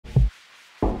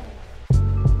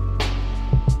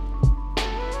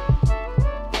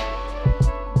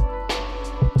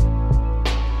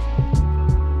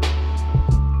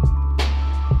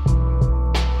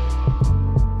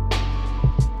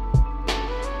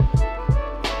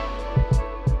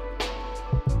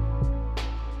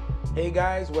Hey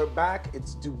guys, we're back.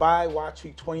 It's Dubai Watch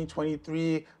Week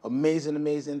 2023. Amazing,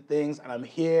 amazing things. And I'm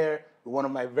here with one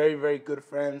of my very, very good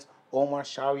friends, Omar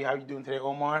Chaoui. How are you doing today,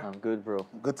 Omar? I'm good, bro.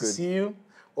 Good to see you.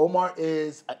 Omar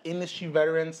is an industry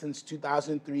veteran since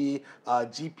 2003,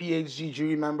 GPHG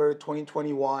jury member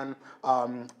 2021,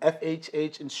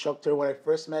 FHH instructor when I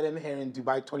first met him here in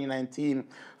Dubai 2019.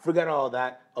 Forget all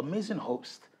that. Amazing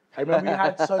host. I remember you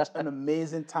had such an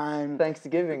amazing time.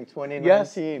 Thanksgiving 2019.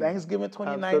 Yes, Thanksgiving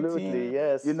 2019. Absolutely,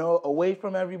 yes. You know, away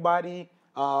from everybody.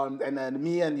 And then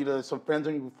me and, some friends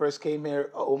when we first came here,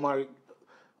 Omar,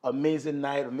 amazing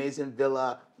night, amazing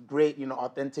villa, great,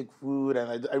 authentic food.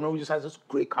 And I remember we just had this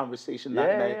great conversation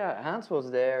that night. Yeah. Hans was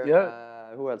there.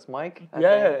 Yeah. Who else? Mike? I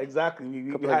Yeah, think. exactly.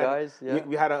 A couple of guys, yeah.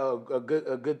 We had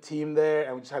a good team there,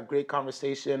 and we just had great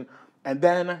conversation. And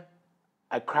then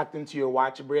I cracked into your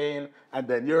watch brain, and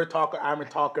then you're a talker, I'm a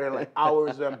talker, and like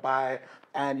hours went by.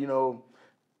 And,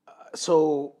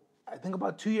 so I think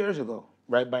about 2 years ago,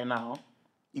 right by now,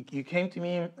 you came to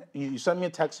me, you sent me a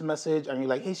text message, and you're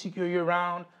like, hey, CQ, you're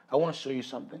around, I want to show you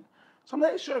something. So I'm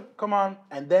like, sure, come on.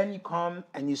 And then you come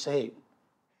and you say, hey,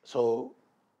 so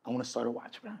I want to start a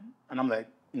watch brand. And I'm like,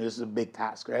 this is a big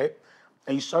task, right?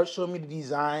 And you start showing me the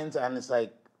designs, and it's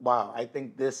like, wow, I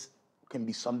think this can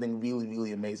be something really,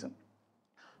 really amazing.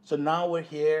 So now we're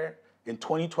here in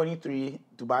 2023,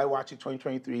 Dubai Watch Week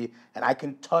 2023, and I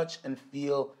can touch and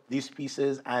feel these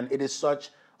pieces, and it is such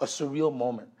a surreal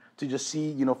moment to just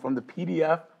see, from the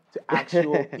PDF to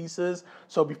actual pieces.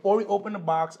 So before we open the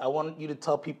box, I want you to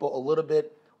tell people a little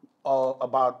bit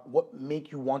about what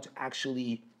make you want to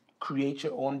actually create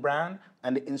your own brand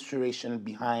and the inspiration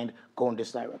behind going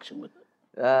this direction with it.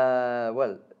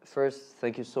 Well, first,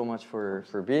 thank you so much for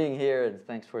being here, and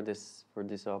thanks for this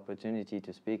opportunity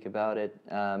to speak about it.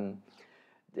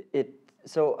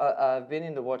 So I've been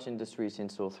in the watch industry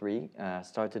since 2003.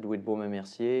 Started with Baume &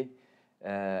 Mercier,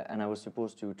 and I was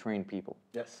supposed to train people.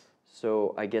 Yes.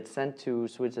 So I get sent to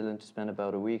Switzerland to spend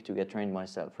about a week to get trained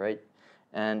myself, right?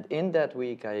 And in that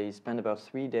week, I spent about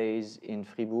 3 days in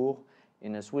Fribourg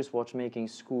in a Swiss watchmaking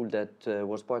school that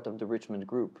was part of the Richmond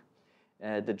Group.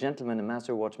 The gentleman, a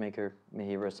master watchmaker, may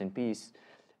he rest in peace,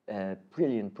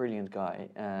 brilliant guy.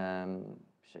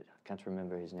 Shit, I can't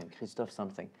remember his name. Christophe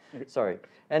something. Sorry.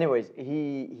 Anyways,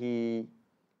 he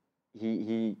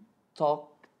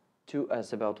talked to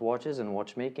us about watches and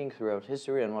watchmaking throughout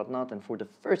history and whatnot. And for the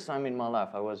first time in my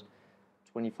life, I was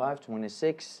 25,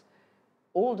 26.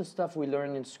 All the stuff we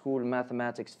learned in school,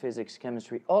 mathematics, physics,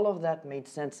 chemistry, all of that made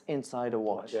sense inside a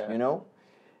watch,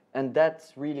 And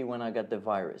that's really when I got the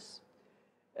virus.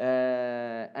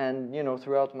 And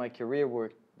throughout my career,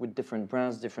 worked with different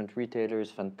brands, different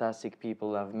retailers, fantastic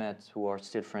people I've met who are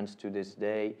still friends to this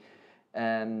day.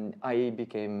 And I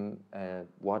became a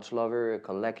watch lover, a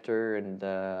collector, and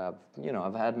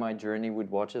I've had my journey with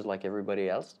watches like everybody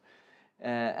else.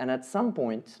 And at some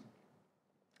point,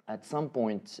 I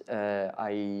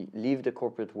leave the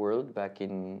corporate world back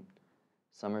in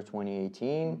summer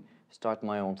 2018. Start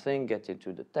my own thing, get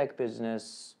into the tech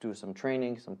business, do some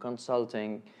training, some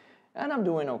consulting, and I'm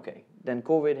doing okay. Then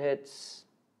COVID hits,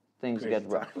 things get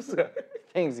rough.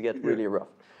 Things get really rough.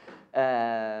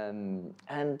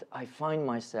 And I find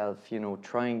myself,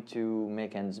 trying to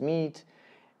make ends meet.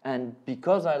 And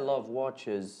because I love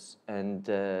watches and,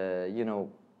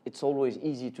 it's always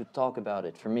easy to talk about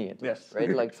it for me, at least,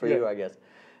 right? Like for you, I guess.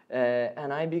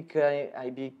 And I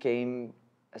became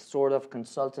a sort of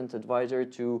consultant advisor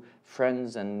to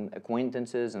friends and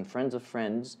acquaintances and friends of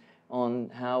friends on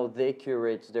how they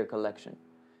curate their collection.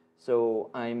 So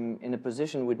I'm in a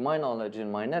position with my knowledge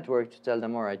and my network to tell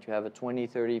them, all right, you have a 20,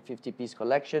 30, 50-piece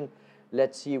collection.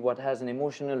 Let's see what has an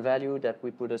emotional value that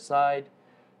we put aside,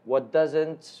 what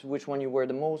doesn't, which one you wear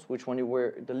the most, which one you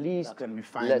wear the least. That's going to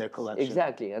refine their collection.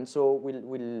 Exactly. And so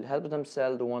we'll help them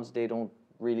sell the ones they don't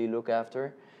really look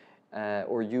after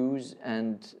or use,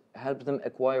 and help them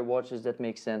acquire watches that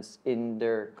make sense in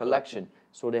their collection,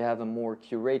 so they have a more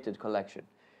curated collection.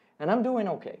 And I'm doing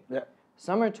okay. Yeah.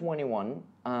 Summer 21,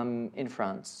 I'm in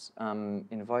France. I'm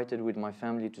invited with my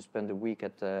family to spend a week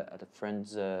at a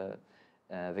friend's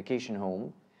vacation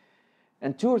home.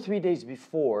 And 2 or 3 days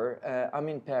before, I'm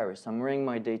in Paris. I'm wearing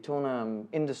my Daytona. I'm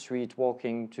in the street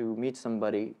walking to meet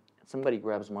somebody. Somebody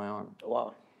grabs my arm.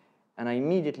 Wow. And I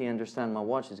immediately understand my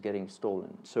watch is getting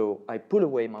stolen. So I pull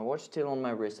away, my watch still on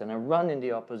my wrist, and I run in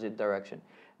the opposite direction.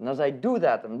 And as I do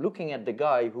that, I'm looking at the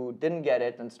guy who didn't get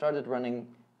it and started running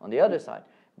on the other side.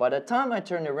 By the time I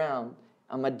turn around,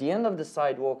 I'm at the end of the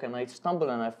sidewalk, and I stumble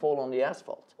and I fall on the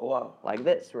asphalt. Wow. Like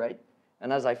this, right?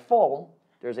 And as I fall,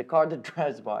 there's a car that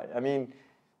drives by. I mean,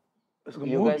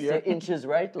 you guys say inches,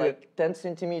 right? Like 10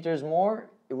 centimeters more,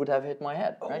 it would have hit my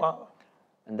head, right? Wow.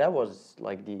 And that was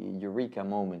like the eureka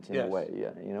moment in a way,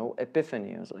 you know,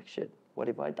 epiphany. I was like, shit, what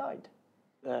if I died?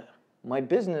 My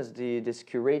business, this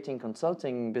curating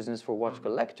consulting business for watch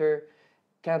collector,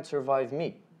 can't survive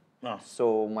me. No.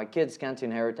 So my kids can't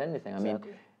inherit anything. I mean,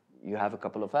 you have a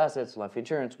couple of assets, life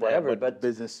insurance, whatever, but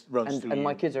business runs through and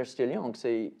my you. kids are still young,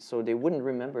 so they wouldn't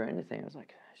remember anything. I was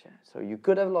like, shit. So you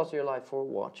could have lost your life for a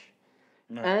watch,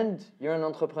 and you're an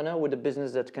entrepreneur with a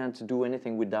business that can't do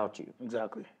anything without you.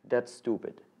 Exactly. That's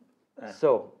stupid.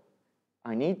 So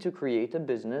I need to create a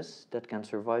business that can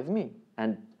survive me.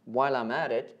 And while I'm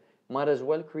at it, might as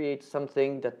well create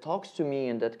something that talks to me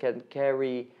and that can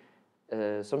carry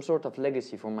some sort of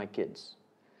legacy for my kids.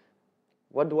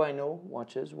 What do I know?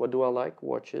 Watches. What do I like?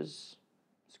 Watches.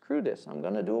 Screw this. I'm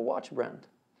going to do a watch brand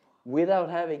without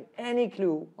having any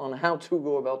clue on how to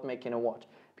go about making a watch.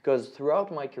 Because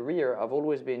throughout my career, I've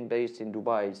always been based in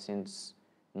Dubai since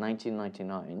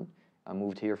 1999. I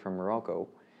moved here from Morocco.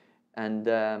 And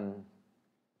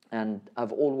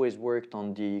I've always worked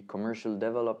on the commercial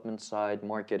development side,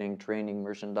 marketing, training,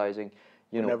 merchandising,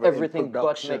 you know, everything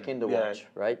but making the watch,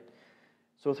 right?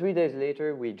 So 3 days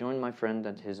later, we joined my friend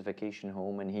at his vacation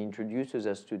home, and he introduces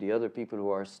us to the other people who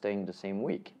are staying the same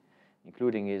week,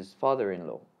 including his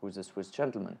father-in-law, who's a Swiss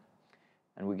gentleman.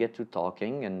 And we get to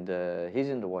talking, and he's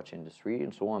in the watch industry,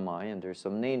 and so am I, and there's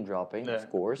some name dropping, of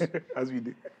course. As we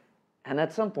do. And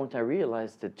at some point, I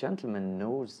realized the gentleman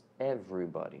knows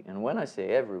everybody. And when I say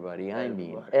everybody, I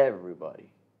mean everybody.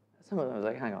 Someone was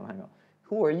like, hang on.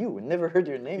 Who are you? Never heard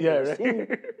your name. Yeah,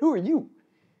 right. Who are you?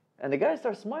 And the guy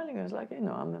starts smiling. I was like, you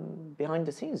know, I'm a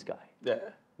behind-the-scenes guy. Yeah.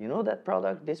 You know that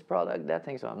product, this product, that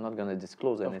thing. So I'm not going to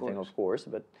disclose anything, of course.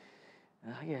 But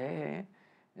yeah.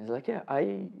 He's like, yeah,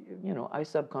 I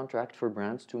subcontract for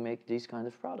brands to make these kind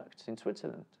of products in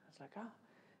Switzerland. I was like,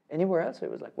 Anywhere else? It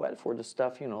was like, well, for the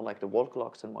stuff, you know, like the wall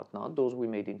clocks and whatnot, those we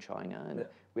made in China. And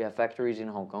we have factories in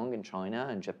Hong Kong and China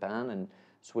and Japan and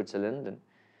Switzerland. And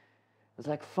it's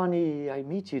like, funny, I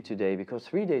meet you today because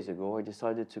 3 days ago I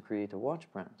decided to create a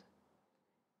watch brand.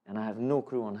 And I have no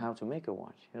clue on how to make a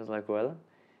watch. He was like, well,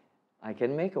 I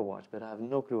can make a watch, but I have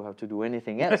no clue how to do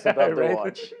anything else about the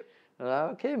watch. And I'm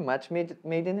like, okay, match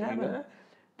made in heaven.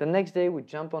 The next day we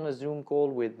jump on a Zoom call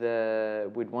with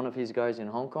one of his guys in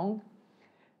Hong Kong.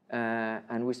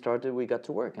 And we got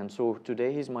to work. And so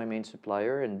today he's my main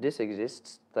supplier, and this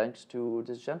exists thanks to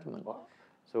this gentleman. Wow.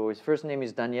 So his first name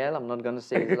is Daniel. I'm not going to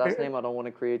say his last name. I don't want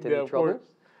to create any trouble.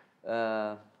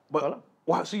 But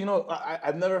wow, so you know,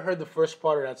 I've never heard the first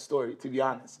part of that story, to be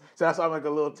honest. So that's why I'm like a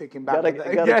little taken back.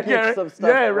 Gotta keep some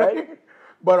stuff, right?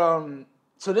 But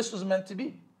so this was meant to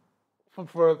be.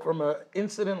 From an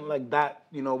incident like that,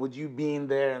 you know, with you being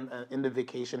there and in the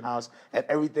vacation house and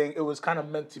everything, it was kind of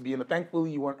meant to be. And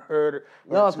thankfully, you weren't hurt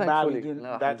or too badly during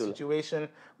that situation.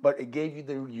 But it gave you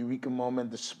the eureka moment,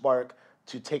 the spark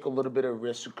to take a little bit of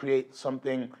risk to create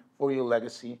something for your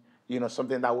legacy. You know,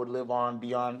 something that would live on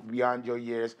beyond your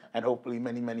years and hopefully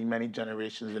many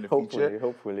generations in the future.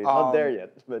 Hopefully, not there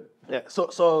yet, but yeah.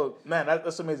 So man,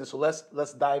 that's amazing. So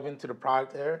let's dive into the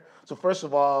product here. So first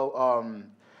of all.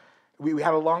 We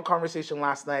had a long conversation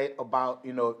last night about,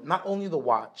 you know, not only the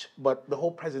watch, but the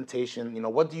whole presentation. You know,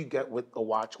 what do you get with a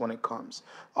watch when it comes?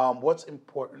 What's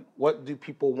important? What do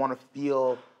people want to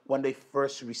feel when they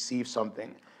first receive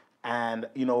something? And,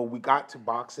 you know, we got to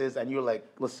boxes and you're like,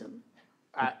 listen,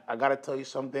 I got to tell you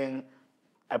something.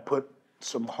 I put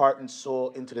some heart and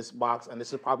soul into this box, and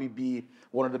this will probably be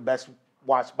one of the best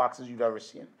watch boxes you've ever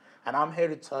seen. And I'm here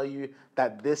to tell you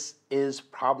that this is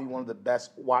probably one of the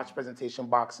best watch presentation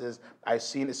boxes I've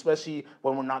seen, especially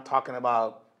when we're not talking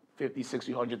about $50,000,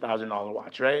 $60,000, $100,000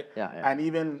 watch, right? Yeah. And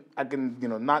even, I can, you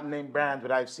know, not name brands,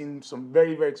 but I've seen some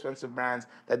very, very expensive brands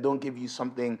that don't give you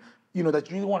something, you know, that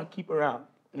you really want to keep around.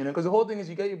 You know, because the whole thing is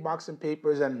you get your box and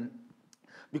papers, and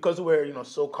because we're, you know,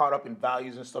 so caught up in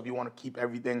values and stuff, you want to keep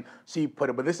everything, so you put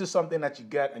it. But this is something that you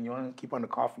get and you want to keep on the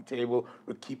coffee table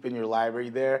or keep in your library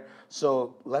there.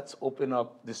 So let's open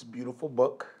up this beautiful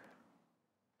book.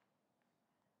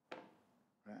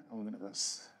 Right, I'm gonna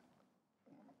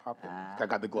pop it. I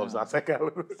got the gloves on.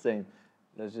 Same.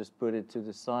 Let's just put it to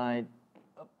the side.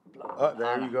 Oh,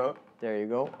 there you go. There you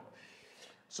go.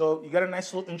 So you got a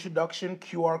nice little introduction.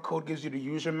 QR code gives you the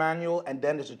user manual, and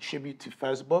then there's a tribute to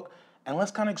Facebook. And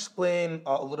let's kind of explain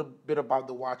a little bit about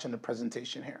the watch and the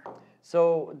presentation here.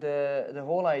 So the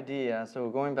whole idea, so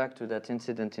going back to that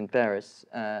incident in Paris,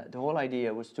 the whole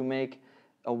idea was to make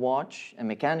a watch, a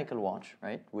mechanical watch,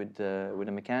 right, with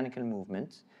a mechanical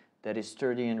movement that is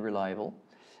sturdy and reliable,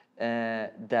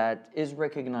 that is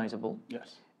recognizable,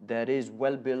 yes, that is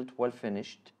well built, well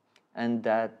finished, and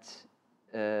that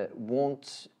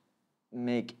won't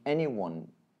make anyone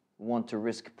want to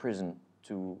risk prison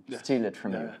to steal it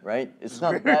from you, Yeah. right? It's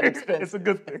not that expensive. It's a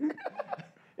good thing.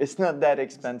 It's not that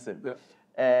expensive.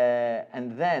 Yeah.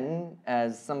 And then,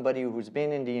 as somebody who's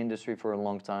been in the industry for a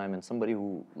long time and somebody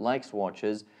who likes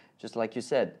watches, just like you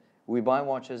said, we buy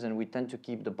watches and we tend to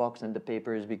keep the box and the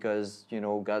papers because, you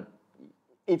know, God,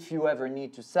 if you ever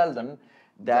need to sell them,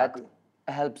 that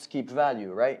helps keep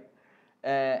value, right?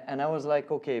 And I was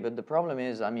like, okay, but the problem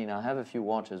is, I mean, I have a few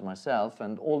watches myself,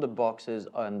 and all the boxes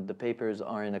and the papers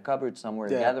are in a cupboard somewhere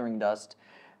gathering dust,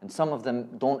 and some of them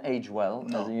don't age well.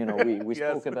 No. As you know, we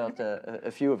spoke about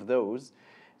a few of those.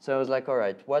 So I was like, all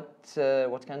right, what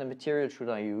kind of material should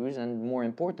I use? And more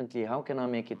importantly, how can I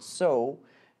make it so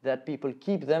that people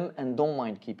keep them and don't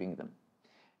mind keeping them?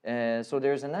 So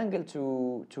there's an angle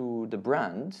to the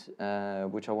brand,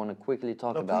 which I want to quickly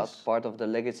talk about. Please. Part of the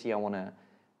legacy I want to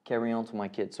carry on to my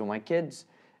kids. So my kids,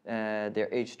 they're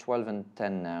age 12 and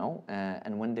 10 now,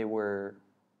 and when they were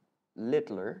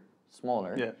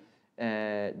smaller,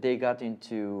 they got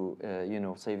into you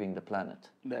know, saving the planet.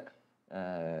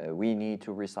 We need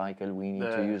to recycle. We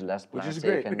need to use less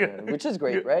plastic, which is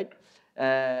great, right?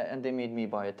 And they made me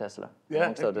buy a Tesla,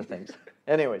 amongst other things.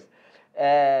 Anyways,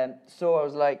 so I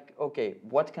was like, okay,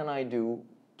 what can I do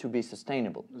to be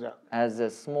sustainable? As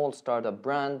a small startup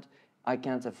brand, I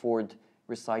can't afford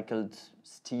recycled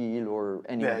steel or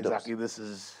any of those. This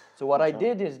is. So what I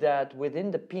did is that within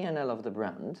the P&L of the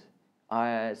brand,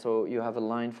 so you have a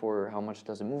line for how much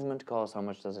does a movement cost, how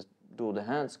much does it do the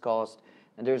hands cost,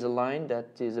 and there's a line that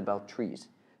is about trees.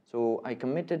 So I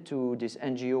committed to this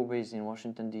NGO based in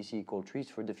Washington, D.C. called Trees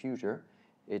for the Future.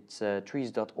 It's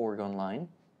trees.org online.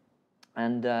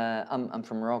 And I'm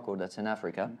from Morocco, that's in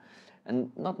Africa.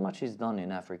 And not much is done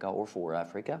in Africa or for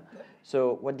Africa.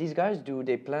 So what these guys do,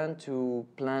 they plan to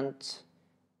plant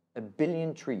 1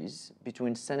 billion trees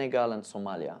between Senegal and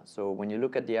Somalia. So when you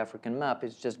look at the African map,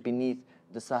 it's just beneath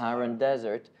the Saharan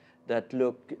desert that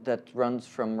runs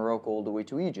from Morocco all the way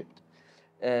to Egypt.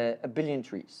 1 billion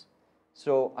trees.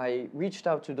 So I reached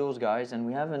out to those guys and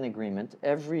we have an agreement.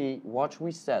 Every watch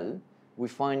we sell, we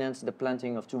finance the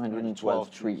planting of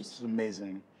 212 trees. It's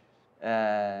amazing.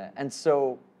 And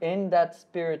so in that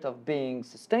spirit of being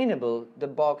sustainable, the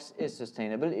box is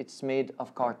sustainable. It's made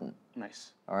of carton.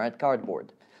 Nice. All right,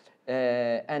 cardboard.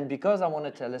 And because I want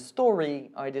to tell a story,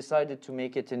 I decided to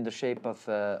make it in the shape of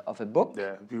a book.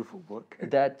 Yeah, beautiful book.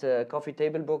 That coffee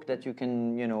table book that you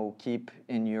can, you know, keep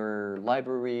in your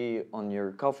library, on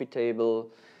your coffee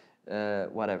table,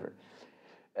 whatever.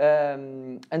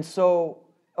 And so,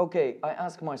 okay, I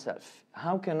ask myself,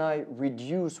 how can I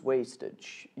reduce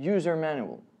wastage? User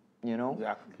manual, you know?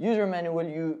 Exactly. User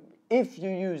manual, if you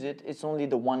use it, it's only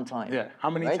the one time. Yeah. How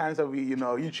many times have we,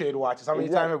 you trade watches? How many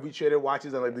Exactly. times have we traded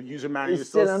watches and like the user manual It's is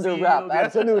still still under sealed? wrap,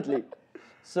 absolutely.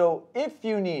 So if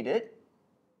you need it,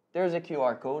 there's a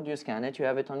QR code, you scan it, you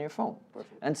have it on your phone.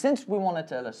 Perfect. And since we want to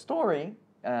tell a story,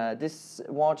 this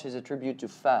watch is a tribute to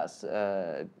Fas,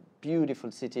 a beautiful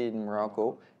city in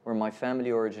Morocco, where my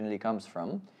family originally comes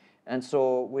from. And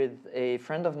so with a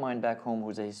friend of mine back home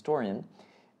who's a historian,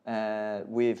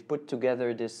 we've put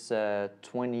together this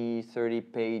 20,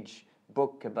 30-page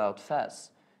book about Fas.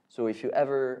 So if you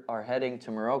ever are heading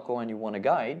to Morocco and you want a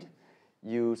guide,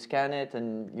 you scan it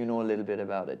and you know a little bit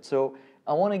about it. So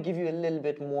I want to give you a little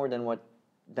bit more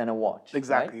than a watch.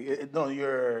 Exactly. Right?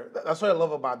 That's what I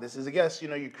love about this. Is yes,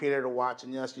 you created a watch,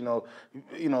 and yes,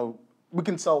 we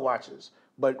can sell watches,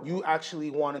 but you actually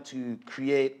wanted to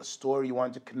create a story. You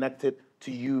wanted to connect it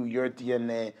to you, your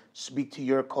DNA, speak to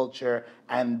your culture,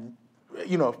 and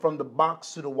from the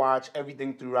box to the watch,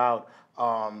 everything throughout.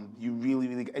 You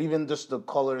really, even just the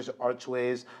colors,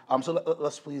 archways. So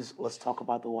let's talk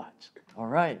about the watch. All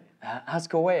right,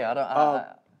 ask away.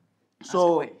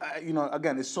 So,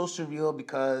 again, it's so surreal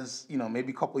because,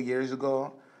 maybe a couple of years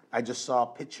ago, I just saw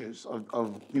pictures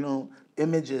of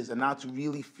images, and now to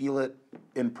really feel it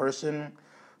in person.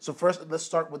 So first, let's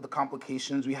start with the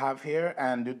complications we have here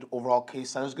and the overall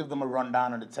case. Let's give them a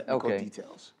rundown on the technical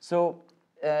details. So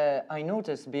I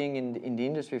noticed, being in the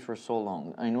industry for so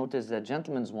long, I noticed that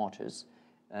gentlemen's watches,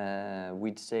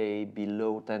 we'd say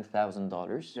below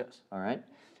 $10,000. Yes. All right.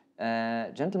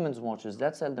 Gentlemen's watches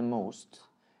that sell the most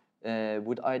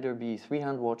would either be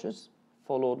 3-hand watches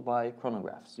followed by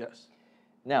chronographs. Yes.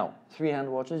 Now, 3-hand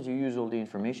watches, you use all the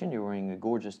information. You're wearing a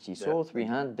gorgeous Tissot,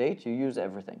 3-hand date, you use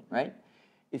everything, right?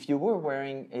 If you were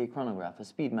wearing a chronograph, a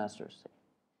Speedmaster, say,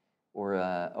 or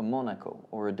a Monaco,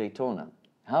 or a Daytona,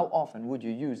 how often would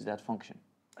you use that function?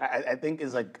 I think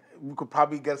it's like we could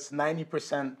probably guess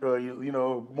 90% or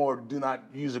more do not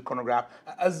use a chronograph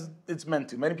as it's meant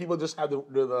to. Many people just have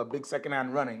the big second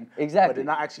hand running, Exactly. but they're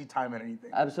not actually timing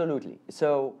anything. Absolutely.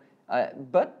 So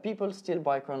But people still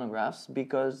buy chronographs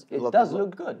because it Love the does look.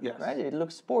 look good, Yes. right? It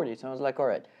looks sporty. So I was like, all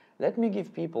right, let me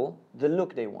give people the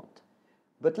look they want.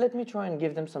 But let me try and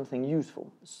give them something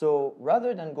useful. So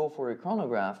rather than go for a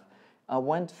chronograph, I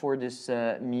went for this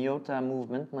Miyota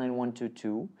movement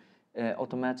 9122,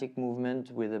 automatic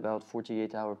movement with about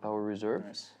 48-hour power reserve.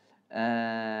 Nice.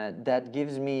 That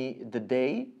gives me the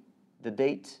day, the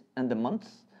date, and the month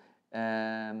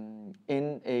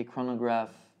in a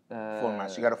chronograph Format.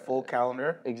 So you got a full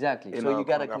calendar. Exactly. in So a you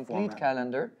got a chronograph complete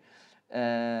format.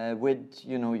 calendar with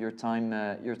your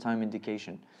time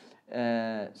indication.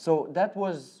 So that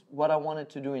was what I wanted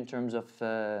to do in terms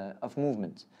of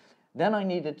movement. Then I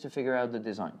needed to figure out the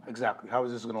design. Exactly. How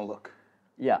is this going to look?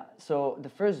 Yeah. So the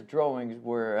first drawings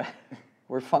were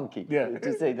were funky, Yeah.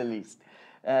 to say the least,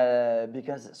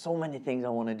 because so many things I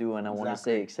want to do and I want to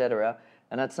say, Exactly. etc.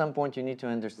 And at some point you need to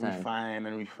understand. Refine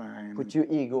and refine. Put your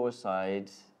ego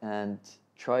aside and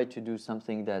try to do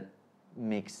something that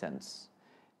makes sense.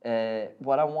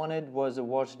 What I wanted was a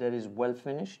watch that is well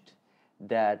finished,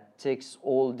 that ticks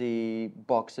all the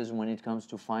boxes when it comes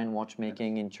to fine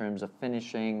watchmaking in terms of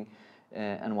finishing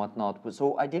and whatnot.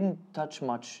 So I didn't touch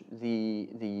much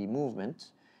the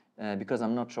movement because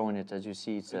I'm not showing it. As you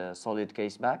see, it's a solid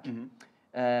case back.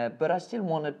 But I still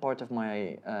wanted part of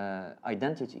my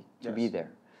identity to be Yes.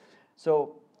 there.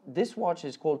 So this watch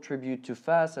is called Tribute to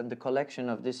Fast, and the collection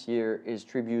of this year is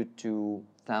Tribute to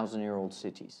 1,000-year-old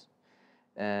cities.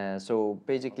 So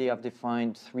basically, I've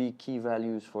defined 3 key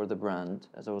values for the brand,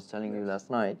 as I was telling you last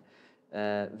night.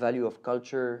 Value of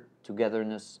culture,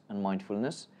 togetherness, and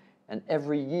mindfulness. And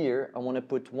every year, I want to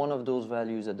put one of those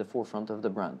values at the forefront of the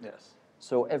brand. Yes.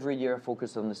 So every year, I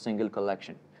focus on a single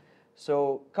collection.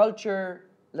 So culture,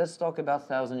 let's talk about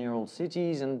 1,000-year-old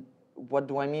cities. And what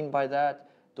do I mean by that?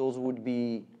 Those would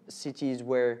be cities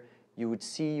where you would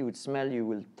see, you would smell, you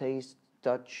will taste,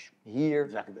 touch, hear.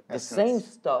 Exactly. The same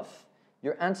Essence. stuff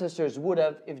your ancestors would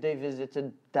have if they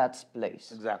visited that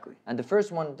place. Exactly. And the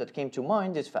first one that came to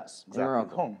mind is Fas, in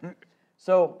Morocco. Home.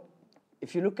 So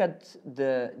if you look at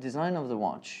the design of the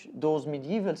watch, those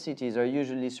medieval cities are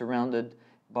usually surrounded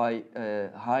by a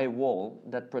high wall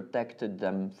that protected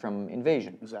them from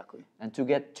invasion. Exactly. And to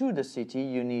get to the city,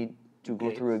 you need to go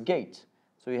through a gate.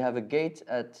 So you have a gate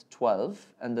at 12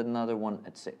 and another one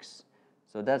at 6.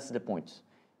 So that's the point.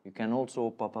 You can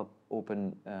also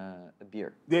open a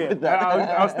beer. Yeah,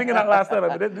 I was thinking that last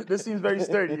night, but this seems very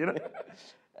sturdy, you know?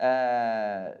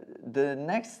 The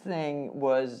next thing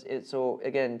was, so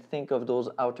again, think of those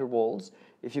outer walls.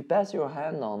 If you pass your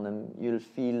hand on them, you'll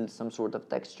feel some sort of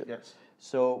texture. Yes.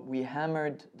 So we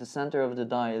hammered the center of the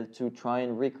dial to try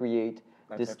and recreate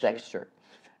this texture.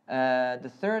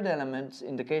 The third element,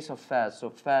 in the case of Faz,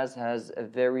 so Faz has a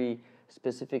very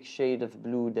specific shade of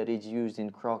blue that is used in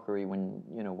crockery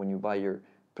when you buy your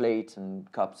plates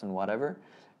and cups and whatever.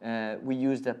 We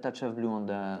use that touch of blue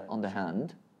on the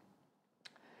hand.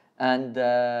 And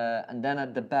then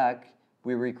at the back,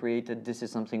 we recreated, this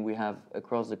is something we have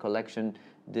across the collection,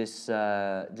 this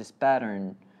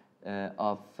pattern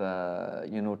of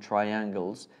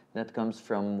triangles that comes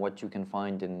from what you can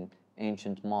find in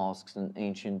ancient mosques and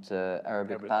ancient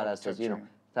Arabic palaces,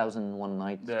 1001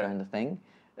 Nights kind of thing,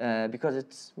 because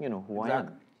it's who I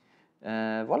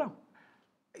am. Voila.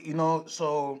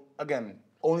 So again,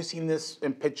 only seen this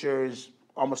in pictures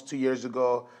almost 2 years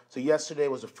ago. So yesterday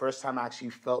was the first time I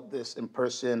actually felt this in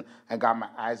person and got my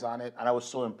eyes on it, and I was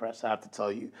so impressed, I have to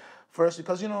tell you. First,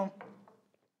 because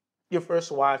your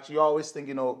first watch, you always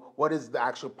think, what is the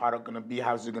actual product going to be?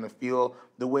 How's it going to feel?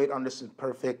 The weight on this is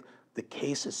perfect. The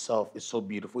case itself is so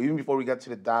beautiful. Even before we get to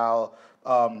the dial,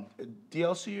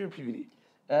 DLC or PVD?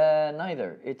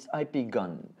 Neither. It's IP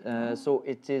gun. So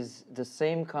it is the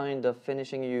same kind of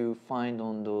finishing you find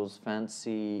on those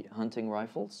fancy hunting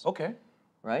rifles. Okay.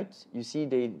 Right? You see,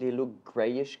 they look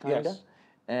grayish, kind of.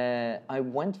 Yes. I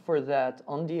went for that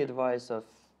on the advice of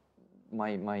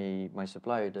my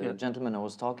supplier, the gentleman I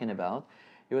was talking about.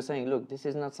 He was saying, look, this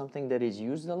is not something that is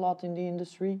used a lot in the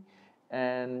industry,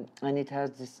 and it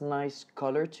has this nice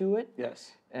color to it.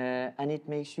 Yes. And it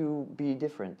makes you be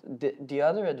different. The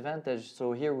other advantage,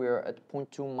 so here we're at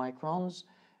 0.2 microns,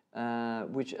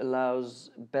 which allows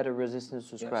better resistance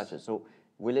to scratches. So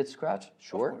will it scratch?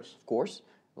 Sure, of course,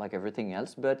 like everything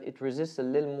else, but it resists a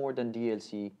little more than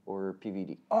DLC or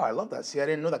PVD. Oh, I love that. See, I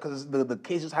didn't know that because the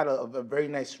cases had a very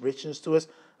nice richness to it,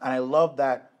 and I love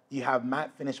that you have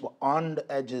matte finish, but on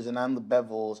the edges and on the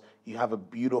bevels, you have a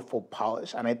beautiful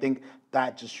polish. And I think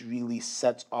that just really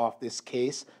sets off this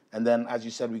case. And then, as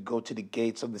you said, we go to the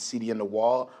gates of the city and the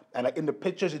wall. And in the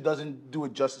pictures, it doesn't do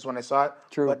it justice when I saw it.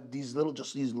 True. But these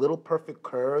little perfect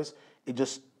curves, it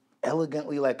just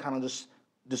elegantly, kind of just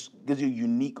just gives you a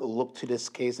unique look to this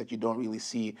case that you don't really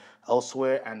see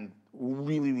elsewhere, and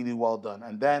really, really well done.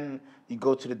 And then you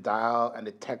go to the dial, and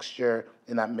the texture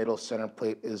in that middle center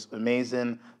plate is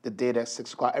amazing. The date at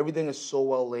 6 o'clock, everything is so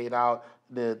well laid out.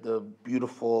 The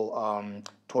beautiful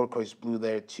turquoise blue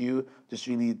there too just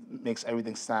really makes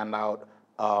everything stand out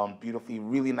beautifully.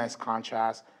 Really nice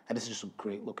contrast, and this is just a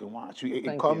great looking watch.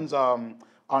 It comes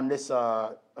on this,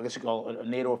 I guess you call it a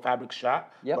NATO fabric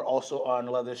strap, Yep. but also on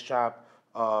leather strap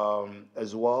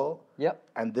as well. Yep.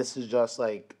 And this is just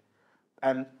like,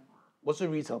 and what's the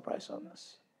retail price on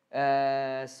this?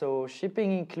 So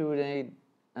shipping included,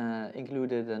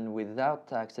 and without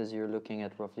taxes, you're looking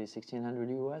at roughly 1,600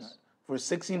 US. For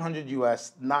 1,600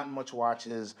 US, not much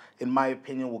watches, in my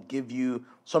opinion, will give you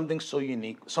something so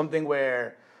unique, something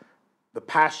where the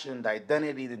passion, the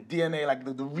identity, the DNA, like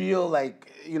the real,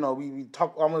 like, you know, we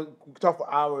talk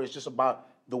for hours just about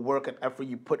the work and effort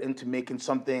you put into making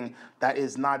something that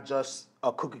is not just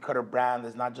a cookie cutter brand.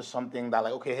 It's not just something that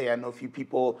like, okay, hey, I know a few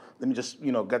people, let me just,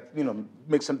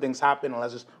 make some things happen, and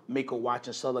let's just make a watch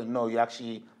and sell it. No, you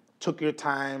actually took your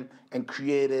time and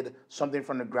created something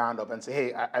from the ground up and say,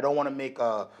 hey, I don't want to make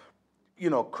a,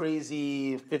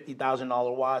 crazy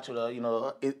 $50,000 watch with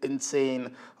a,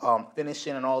 insane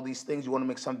finishing and all these things. You want to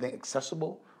make something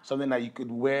accessible, something that you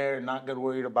could wear and not get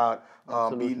worried about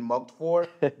being mugged for,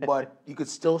 but you could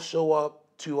still show up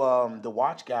to the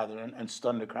watch gathering and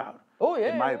stun the crowd. Oh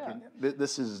yeah, in my opinion,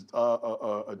 this is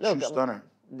a true stunner.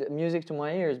 The music to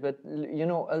my ears, but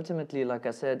ultimately, like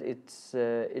I said, it's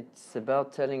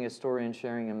about telling a story and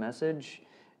sharing a message.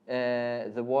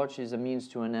 The watch is a means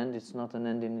to an end. It's not an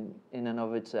end in and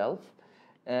of itself.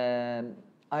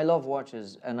 I love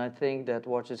watches, and I think that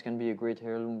watches can be a great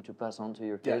heirloom to pass on to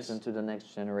your kids and to the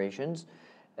next generations.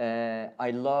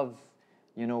 I love,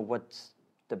 what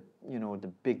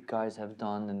the big guys have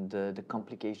done, and the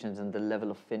complications and the level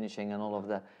of finishing and all of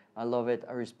that. I love it.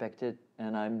 I respect it,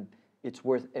 and it's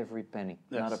worth every penny.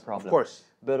 Not a problem. Of course.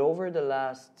 But over the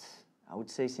last, I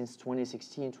would say since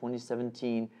 2016,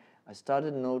 2017, I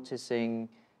started noticing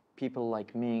people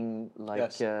like Ming,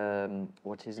 like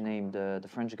what's his name, the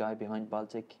French guy behind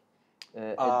Baltic,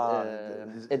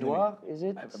 Edouard, is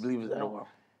it? I believe it's Edouard.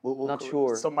 Not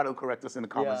sure. Somebody will correct us in the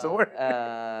comments.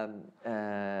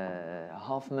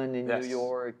 Hoffman in New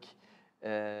York,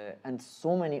 and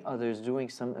so many others doing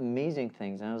some amazing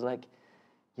things. And I was like,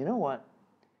 you know what?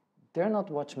 They're not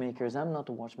watchmakers. I'm not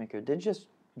a watchmaker. They're just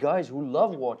guys who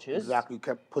love watches. Exactly,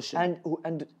 kept pushing.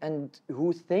 And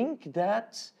who think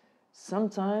that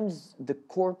sometimes the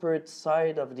corporate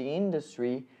side of the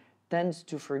industry tends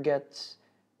to forget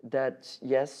that,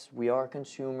 yes, we are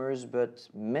consumers, but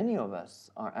many of us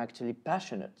are actually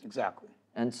passionate. Exactly.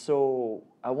 And so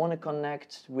I want to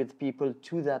connect with people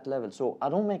to that level. So I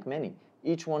don't make many.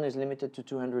 Each one is limited to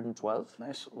 212.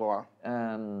 Nice. Wow.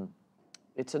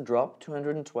 It's a drop,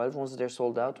 212. Once they're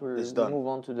sold out, we move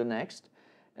on to the next.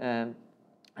 And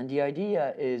the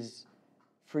idea is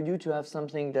for you to have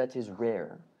something that is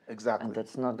rare. Exactly. And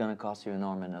that's not going to cost you an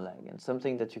arm and a leg, and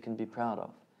something that you can be proud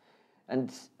of.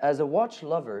 And as a watch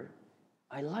lover,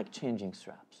 I like changing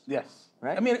straps. Yes.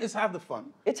 Right? I mean, it's half the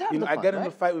fun. It's half the fun, I get in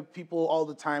a fight with people all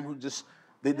the time who just,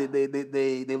 they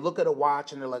look at a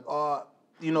watch and they're like, oh,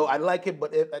 I like it,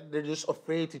 but they're just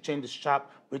afraid to change the strap.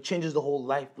 But it changes the whole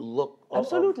life, the look of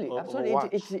absolutely. a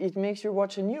watch. It makes your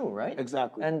watch anew, right?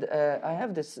 Exactly. And I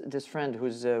have this friend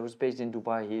who's based in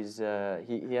Dubai.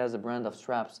 He has a brand of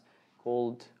straps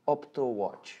called Opto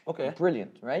Watch. Okay.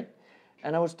 Brilliant, right?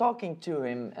 And I was talking to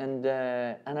him, and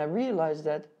I realized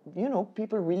that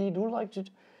people really do like to.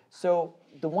 So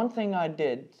the one thing I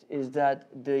did is that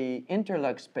the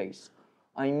interlock space,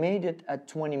 I made it at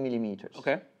 20 millimeters.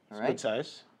 Okay. All right. Good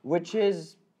size. Which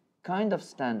is kind of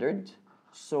standard,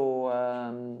 so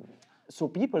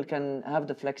people can have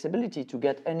the flexibility to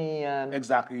get any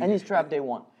strap they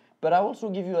want. But I also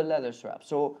give you a leather strap,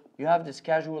 so you have this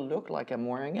casual look like I'm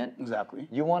wearing it. Exactly.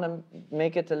 You want to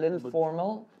make it a little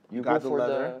formal. You go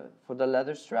for the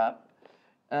leather strap.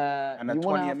 And at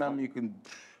 20 mm, you can.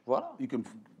 Voila. You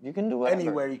can do whatever.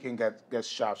 Anywhere you can get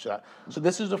sharp shot. So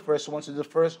this is the first one. So the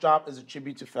first drop is a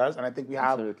tribute to Fez, and I think we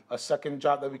have a second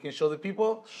drop that we can show the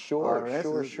people. Sure, right,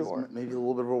 sure. Maybe a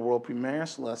little bit of a world premiere.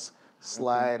 So let's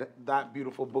slide that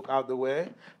beautiful book out the way,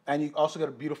 and you also got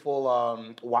a beautiful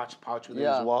watch pouch with it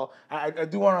as well. I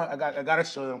do want to. I gotta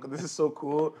show them because this is so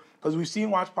cool. Because we've seen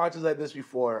watch pouches like this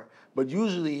before, but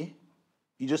usually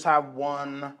you just have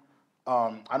one.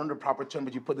 I don't know the proper term,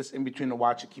 but you put this in between the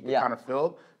watch to keep it kind of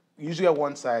filled. Usually at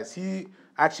one size. He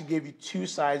actually gave you two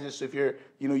sizes, so if you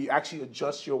actually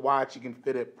adjust your watch, you can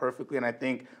fit it perfectly. And I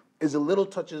think is a little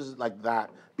touches like that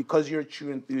because you're a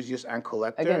true enthusiast and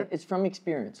collector. Again, it's from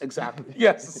experience. Exactly.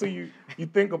 Yes. So you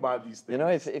think about these things. You know,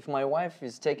 if my wife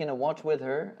is taking a watch with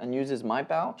her and uses my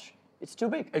pouch, it's too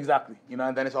big. Exactly. You know,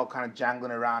 and then it's all kind of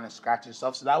jangling around and scratching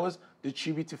stuff. So that was the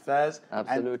tribute to Fez.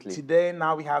 Absolutely. And today,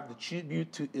 now we have the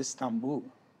tribute to Istanbul.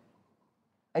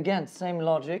 Again, same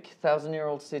logic,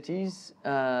 1,000-year-old cities,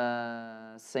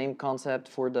 same concept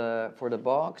for the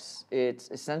box.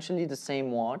 It's essentially the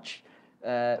same watch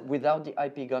without the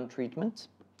IP gun treatment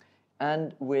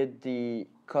and with the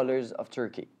colors of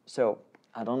Turkey. So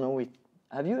I don't know if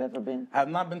have you ever been? I have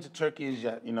not been to Turkey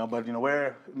yet, you know, but you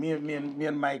know, me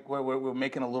and Mike, we're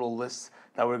making a little list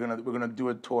that we're gonna do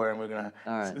a tour and we're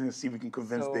gonna see if we can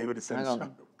convince David to send us.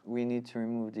 We need to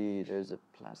remove there's a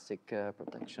plastic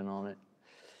protection on it.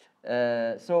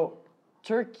 So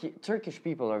Turkish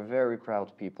people are very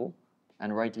proud people,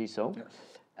 and rightly so. Yes.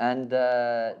 And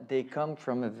they come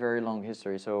from a very long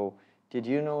history. So did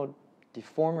you know the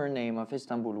former name of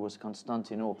Istanbul was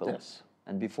Constantinople? Yes.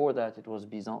 And before that it was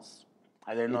Byzance.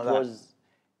 I didn't know that.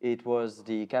 It was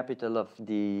the capital of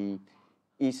the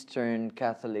Eastern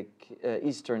Catholic,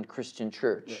 Eastern Christian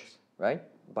Church, yes. right?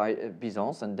 By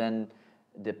Byzance, and then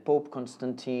the Pope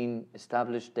Constantine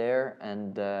established there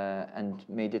and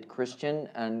made it Christian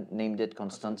and named it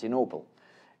Constantinople.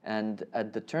 And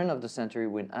at the turn of the century,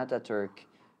 when Ataturk,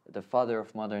 the father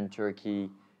of modern Turkey,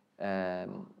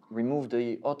 removed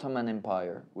the Ottoman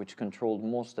Empire, which controlled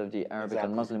most of the Arabic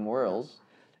and Muslim world,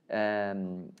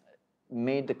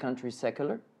 made the country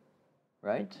secular,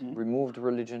 right? Mm-hmm. Removed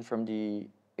religion from the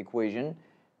equation,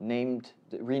 renamed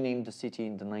the city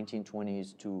in the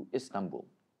 1920s to Istanbul.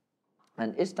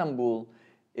 And Istanbul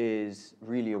is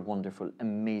really a wonderful,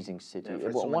 amazing city.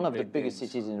 Yeah, one of the biggest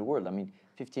cities in the world. I mean,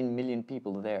 15 million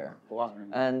people there. Wow.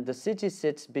 And the city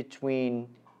sits between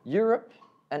Europe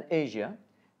and Asia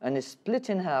and is split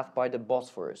in half by the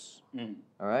Bosphorus,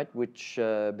 all right, which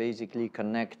basically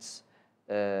connects,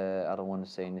 I don't want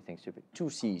to say anything stupid, two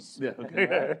seas. Yeah,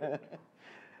 okay.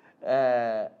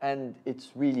 And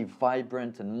it's really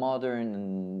vibrant and modern,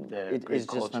 and it is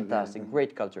just fantastic.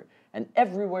 Great culture. And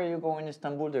everywhere you go in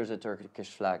Istanbul, there's a Turkish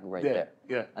flag right there.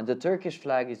 Yeah. And the Turkish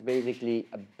flag is basically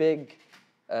a big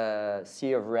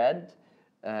sea of red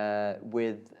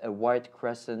with a white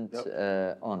crescent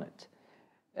on it.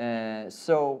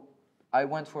 So I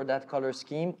went for that color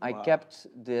scheme. I kept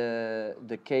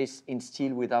the case in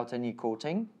steel without any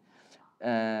coating,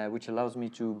 which allows me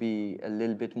to be a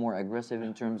little bit more aggressive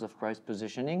in terms of price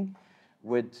positioning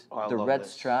with the red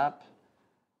strap.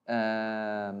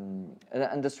 And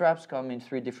the straps come in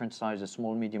 3 different sizes,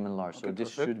 small, medium, and large. Okay, so this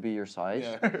should be your size.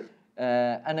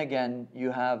 Yeah. And again,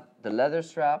 you have the leather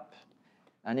strap.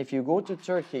 And if you go to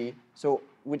Turkey, so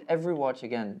with every watch,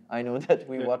 again, I know that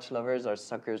we watch lovers are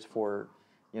suckers for,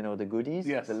 you know, the goodies.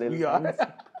 Yes, the little we are.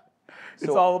 It's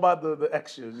all about the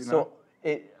extras, you know.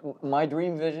 So my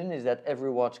dream vision is that every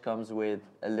watch comes with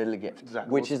a little gift,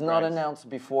 which is not announced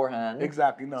beforehand.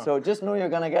 Exactly, no. So just know you're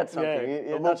going to get something.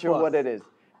 You're not sure what it is.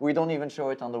 We don't even show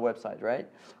it on the website, right?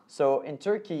 So in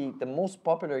Turkey, the most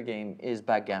popular game is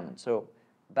backgammon. So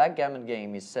backgammon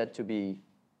game is said to be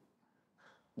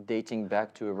dating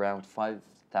back to around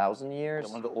 5,000 years.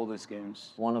 One of the oldest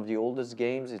games. One of the oldest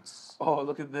games. It's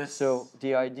look at this. So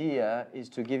the idea is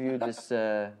to give you this,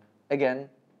 again,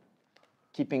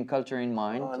 keeping culture in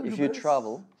mind. If you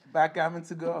travel, backgammon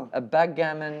to go. A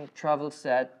backgammon travel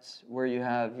set where you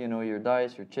have, you know, your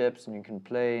dice, your chips, and you can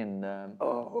play. And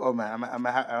oh man, I'm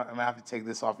gonna have to take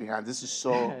this off your hands. This is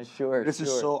so sure. This is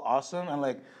so awesome, and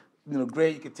like, you know,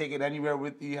 great. You can take it anywhere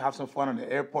with you. Have some fun in the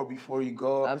airport before you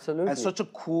go. Absolutely. And such a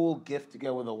cool gift to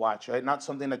get with a watch, right? Not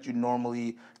something that you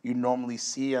normally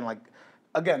see, and like.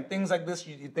 Again, things like this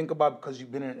you think about because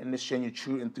you've been in the industry and you're a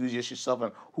true enthusiast yourself,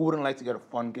 and who wouldn't like to get a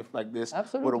fun gift like this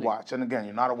with a watch? And again,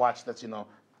 you're not a watch that's, you know,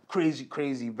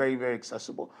 crazy, very, very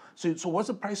accessible. So what's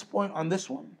the price point on this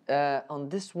one? On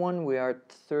this one, we are at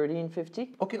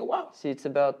 $1,350. Okay, wow. See, it's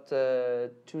about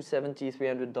 $270,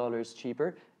 $300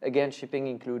 cheaper. Again, shipping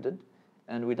included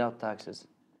and without taxes.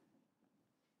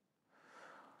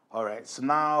 All right, so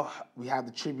now we have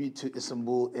the tribute to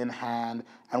Istanbul in hand.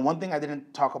 And one thing I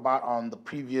didn't talk about on the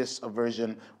previous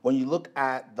version, when you look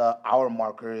at the hour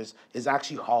markers, is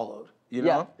actually hollowed, you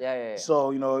know? Yeah.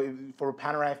 So, you know, for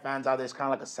panoramic fans out there, it's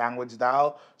kind of like a sandwich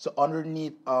dial. So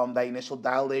underneath that initial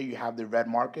dial layer, you have the red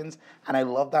markings. And I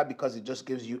love that because it just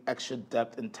gives you extra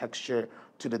depth and texture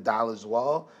to the dial as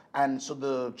well. And so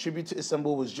the tribute to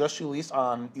Istanbul was just released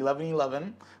on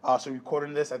 11/11. So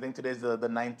recording this, I think today's the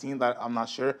 19th, I'm not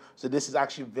sure. So this is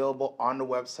actually available on the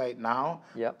website now.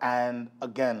 Yep. And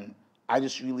again, I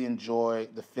just really enjoy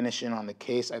the finishing on the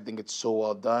case. I think it's so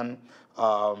well done.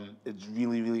 It's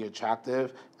really, really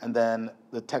attractive. And then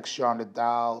the texture on the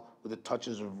dial with the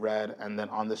touches of red, and then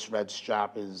on this red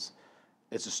strap it's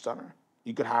a stunner.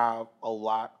 You could have a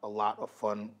lot of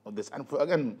fun with this. And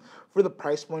again, for the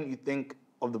price point, you think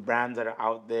of the brands that are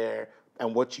out there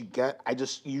and what you get.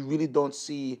 You really don't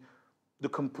see the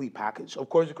complete package. Of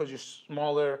course, because you're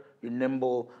smaller, you're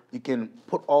nimble, you can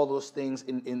put all those things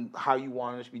in how you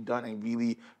want it to be done and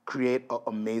really create an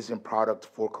amazing product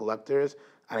for collectors.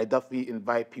 And I definitely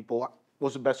invite people.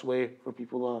 What's the best way for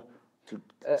people to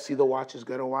see the watches,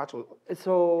 get a watch?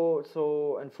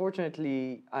 So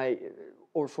unfortunately,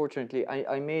 fortunately,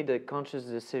 I made a conscious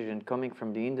decision coming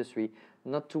from the industry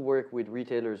not to work with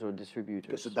retailers or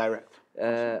distributors. It's direct.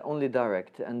 Only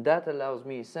direct. And that allows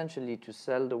me essentially to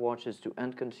sell the watches to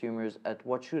end consumers at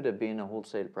what should have been a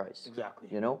wholesale price. Exactly.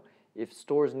 You know? If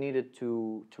stores needed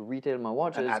to retail my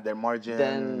watches, and add their margin,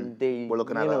 then we're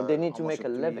looking at they need to make a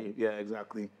living. Yeah,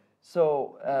 exactly.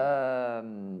 So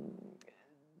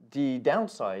the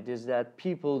downside is that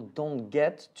people don't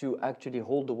get to actually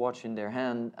hold the watch in their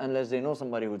hand unless they know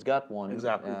somebody who's got one.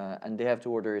 Exactly. And they have to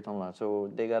order it online. So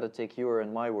they got to take your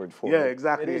and my word for it. Yeah,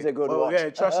 exactly. It is a good watch. Yeah,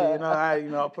 trust me.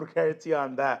 I'll put clarity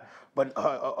on that. But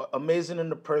amazing in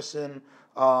the person.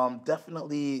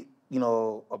 Definitely,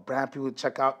 a brand people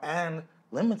check out, and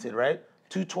limited, right?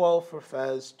 212 for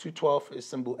Fez, 212 for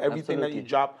Istanbul. Everything Absolutely. that you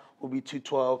drop will be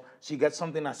 212. So you get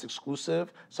something that's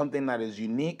exclusive, something that is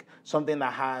unique, something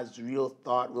that has real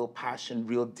thought, real passion,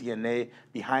 real DNA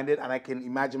behind it. And I can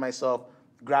imagine myself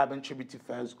grabbing tribute to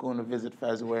Fez, going to visit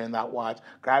Fez, wearing that watch,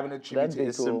 grabbing a tribute That'd to be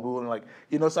Istanbul, cool.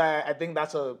 and so I think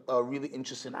that's a really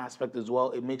interesting aspect as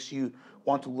well. It makes you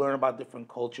want to learn about different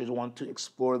cultures, want to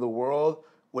explore the world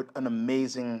with an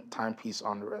amazing timepiece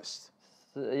on the wrist.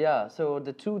 Yeah, so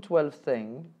the 212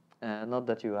 thing, not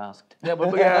that you asked. Yeah,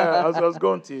 but yeah, I was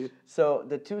going to. So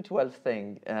the 212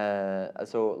 thing,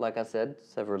 so like I said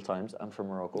several times, I'm from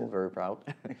Morocco, very proud.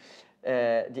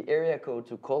 The area code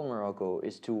to call Morocco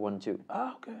is 212.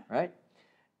 Ah, okay. Right?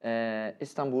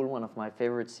 Istanbul, one of my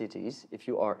favorite cities. If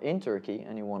you are in Turkey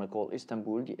and you want to call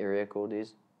Istanbul, the area code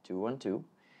is 212.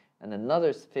 And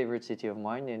another favorite city of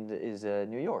mine is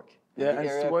New York. Yeah, the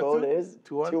area code is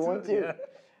 212.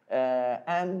 Yeah.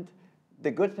 And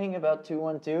the good thing about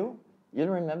 212, you'll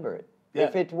remember it. Yeah.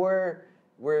 If it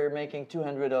we're making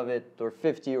 200 of it, or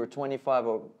 50 or 25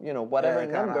 or whatever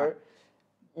number,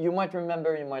 you might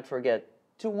remember, you might forget.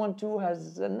 212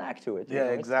 has a knack to it. Yeah,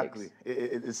 exactly.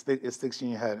 It sticks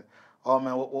in your head. Oh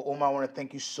man, Omar, I want to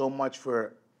thank you so much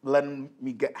for letting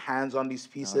me get hands on these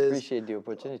pieces. I appreciate the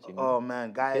opportunity. Oh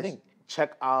man, guys,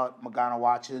 check out Magana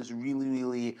Watches. Really,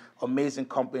 really amazing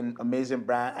company, amazing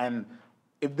brand. And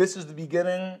if this is the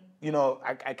beginning,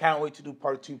 I can't wait to do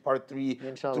part 2, part 3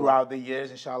 Inshallah. Throughout the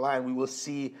years, inshallah. And we will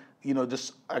see,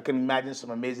 I can imagine some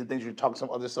amazing things. We're talking some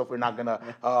other stuff we're not going to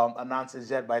announce it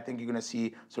yet, but I think you're going to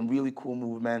see some really cool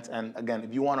movements. And again,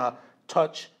 if you want to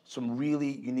touch some really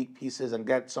unique pieces and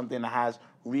get something that has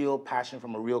real passion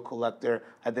from a real collector,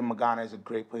 I think Magana is a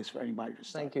great place for anybody to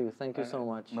start. Thank you so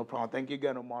much. No problem. Thank you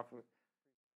again, Omar.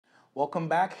 Welcome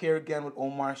back, here again with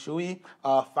Omar Chaoui,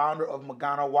 founder of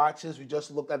Magana Watches. We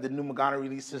just looked at the new Magana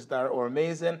releases that are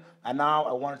amazing, and now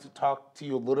I wanted to talk to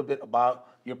you a little bit about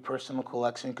your personal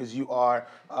collection, because you are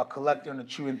a collector and a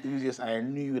true enthusiast, and I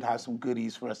knew you would have some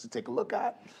goodies for us to take a look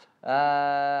at.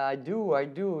 I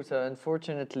do. So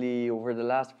unfortunately, over the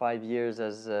last 5 years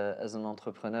as an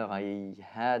entrepreneur, I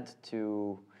had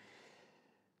to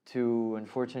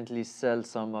unfortunately sell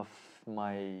some of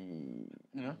my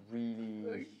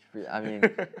really, I mean,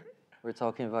 we're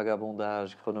talking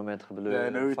vagabondage, chronomètre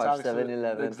bleu,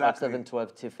 5711, exactly.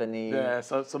 5712 Tiffany. Yeah,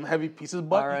 so some heavy pieces,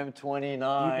 but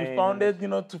RM29. you found it,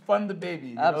 to fund the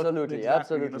baby. Absolutely,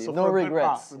 absolutely. So no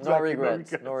regrets,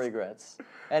 exactly, no regrets.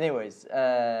 Anyways,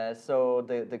 so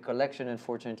the collection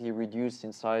unfortunately reduced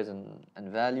in size and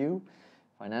value,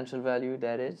 financial value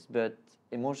that is, but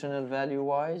emotional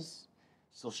value-wise,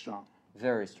 still strong.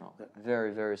 Very strong,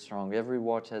 very, very strong. Every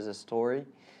watch has a story,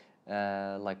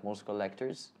 like most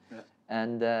collectors. Yeah.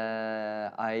 And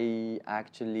I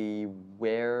actually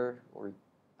wear, or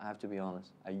I have to be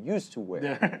honest, I used to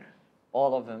wear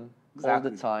all of them all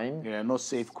the time. Yeah, no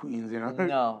safe queens,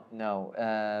 No.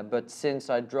 But since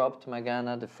I dropped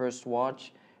Magana, the first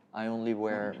watch, I only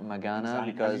wear Magana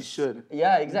because... As you should.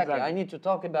 Yeah, exactly. I need to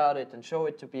talk about it and show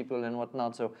it to people and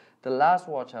whatnot. So the last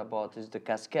watch I bought is the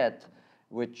Casquette,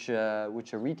 which a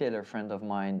retailer friend of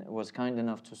mine was kind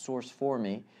enough to source for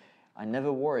me. I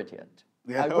never wore it yet.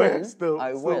 Yeah, I will, still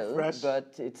fresh.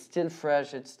 But it's still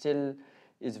fresh.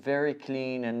 It's very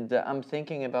clean, and I'm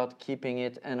thinking about keeping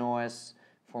it NOS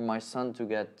for my son to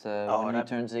get Oh, when he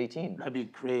turns 18. That'd be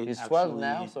great. He's actually. 12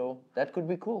 now, so that could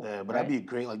be cool. Yeah, but right? that'd be a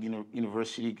great like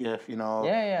university gift. Yeah,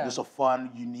 yeah. Just a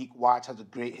fun, unique watch. Has a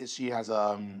great history. Has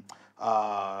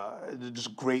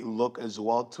just great look as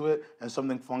well to it, and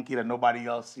something funky that nobody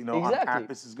else on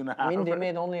campus is gonna have. I mean, they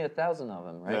made only 1,000 of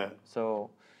them, right? Yeah. So.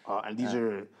 And these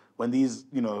are when these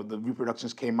the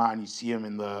reproductions came out and you see them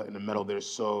in the metal. They're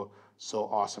so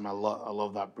awesome. I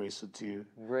love that bracelet too.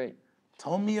 Great.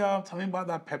 Tell me about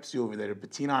that Pepsi over there. The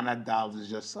patina on that dial is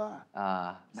just so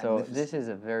this is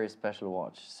a very special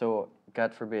watch. So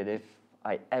God forbid if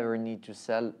I ever need to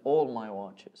sell all my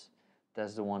watches,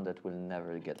 that's the one that will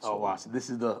never get sold. Oh wow! So this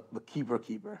is the keeper.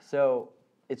 So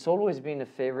it's always been a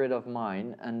favorite of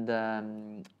mine, and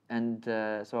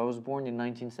so I was born in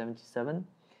 1977.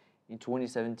 In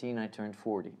 2017, I turned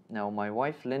 40. Now my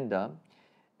wife Linda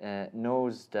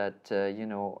knows that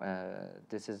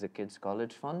this is the kids'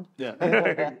 college fund. Yeah.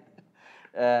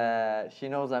 She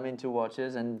knows I'm into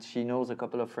watches, and she knows a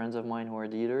couple of friends of mine who are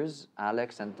dealers,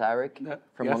 Alex and Tarek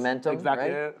from Momentum, exactly,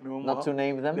 right? Yeah, Not to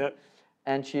name them. Yeah.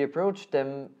 And she approached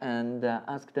them and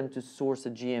asked them to source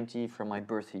a GMT from my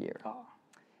birth year,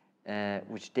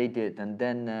 which they did. And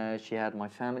then she had my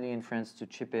family and friends to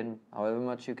chip in however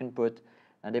much you can put,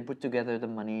 and they put together the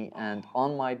money. And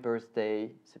on my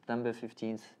birthday, September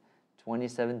 15th,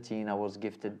 2017, I was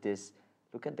gifted this.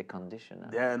 Look at the condition.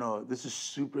 Yeah, no, this is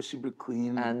super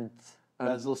clean. And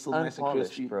bezel still nice and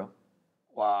unpolished, crispy. bro.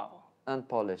 Wow.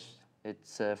 Unpolished.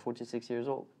 It's 46 years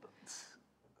old.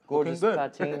 Looking Gorgeous good.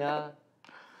 patina.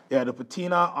 Yeah, the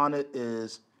patina on it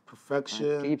is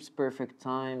perfection. Keeps perfect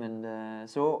time, and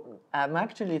so I'm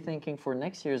actually thinking for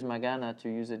next year's Magana to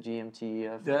use a GMT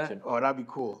function. Oh, that'd be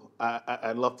cool.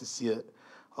 I'd love to see it.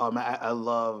 I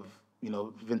love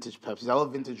vintage Pepsi. I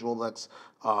love vintage Rolex.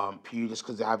 Period, just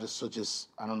because they have just such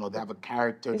I don't know. They have a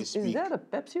character. They speak. Is that a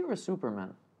Pepsi or a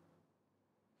Superman?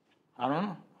 I don't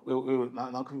know.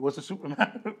 What's a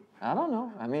Superman? I don't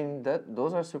know. I mean,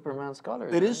 those are Superman's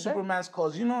colors. It is Superman's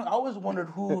colors. I always wondered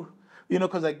who,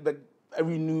 because like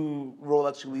every new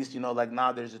Rolex release, like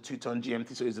now there's a two-tone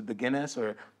GMT. So is it the Guinness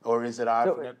or is it I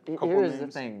forget a couple here's names. the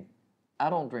thing. I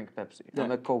don't drink Pepsi. Yeah.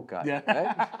 I'm a Coke guy. Yeah,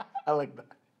 Right? I like that.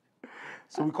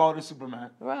 So we call it a Superman.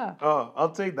 Wow. Oh,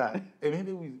 I'll take that. And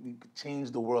maybe we could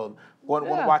change the world. One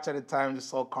Yeah. watch at a time,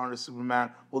 just all Connor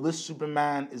Superman. Well, this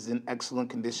Superman is in excellent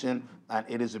condition, and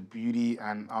it is a beauty,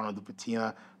 and I don't know, the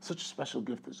patina, such a special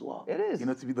gift as well. It is.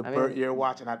 To be the I birth mean- year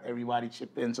watch and have everybody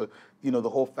chip in. So, the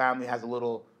whole family has a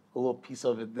little piece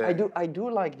of it there. I do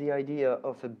like the idea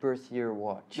of a birth year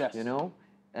watch. Yes.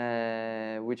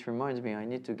 Which reminds me, I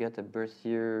need to get a birth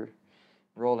year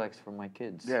Rolex for my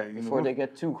kids. Yeah, before they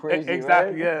get too crazy.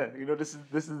 Exactly, right? yeah. This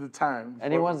is the time.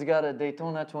 Anyone's got a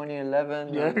Daytona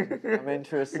 2011? Yeah. I'm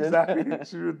interested. Exactly.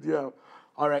 Sure, yeah.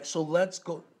 All right, so let's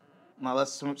go. Now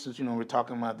since we're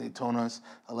talking about Daytonas,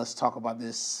 let's talk about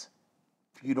this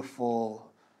beautiful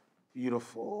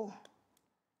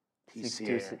piece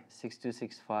here.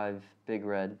 6265 Big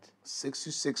Red.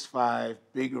 6265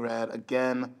 Big Red.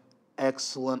 Again,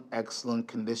 excellent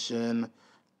condition.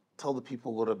 Tell the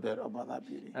people a little bit about that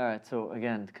beauty. All right, so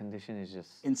again, the condition is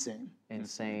just Insane.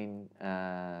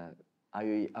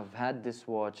 I've had this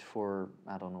watch for,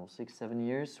 I don't know, 6-7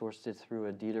 years, sourced it through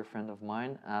a dealer friend of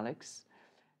mine, Alex.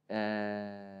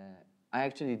 I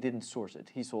actually didn't source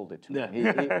it. He sold it to me.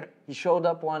 He showed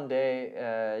up one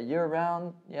day, you're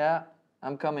around? Yeah,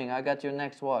 I'm coming. I got your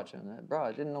next watch. And bro,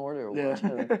 I didn't order a watch.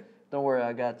 Don't worry,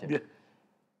 I got you. Yeah.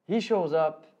 He shows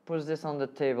up, puts this on the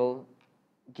table,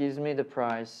 gives me the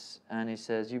price, and he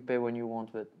says, you pay when you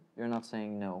want, but you're not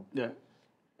saying no. Yeah.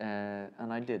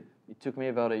 And I did. It took me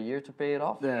about a year to pay it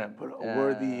off. Yeah, but a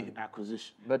worthy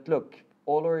acquisition. But look,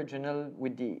 all original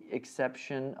with the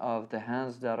exception of the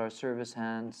hands that are service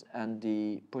hands and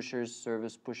the pushers,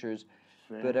 service pushers.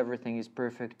 Sure. But everything is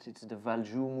perfect. It's the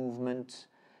Valjoux movement.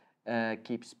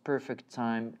 Keeps perfect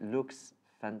time. Looks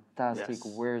fantastic.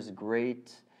 Yes. Wears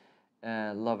great.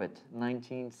 Love it.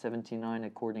 1979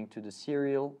 according to the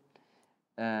serial.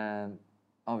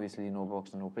 Obviously no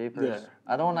box, no papers. Yeah.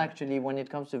 I don't actually, when it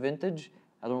comes to vintage,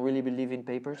 I don't really believe in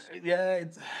papers. Yeah,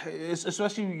 it's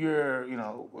especially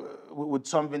with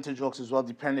some vintage Rolex as well,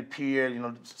 depending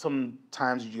period,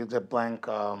 sometimes you get blank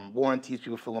warranties,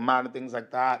 people fill them out and things like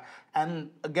that.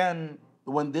 And again,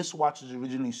 when this watch was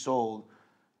originally sold,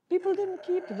 people didn't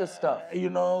keep the stuff. You're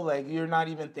not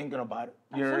even thinking about it.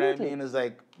 You know what I Absolutely. mean? It's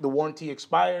like the warranty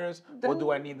expires. What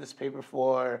do I need this paper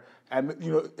for? And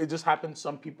it just happens.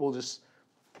 Some people just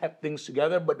kept things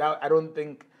together, but now I don't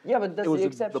think Yeah, but that's it was the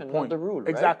the exception, not point. the rule, right?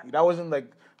 Exactly. That wasn't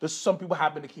like just some people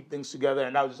happen to keep things together,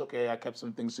 and that was just okay. I kept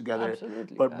some things together.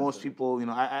 Absolutely, But most absolutely.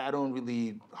 people, I don't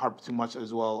really harp too much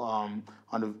as well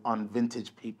on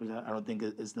vintage papers. I don't think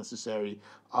it's necessary.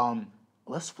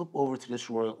 Let's flip over to this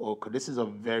Royal Oak. This is a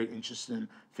very interesting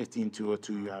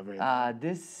 15202 you have right now.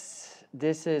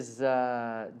 This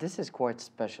is quite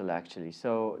special actually.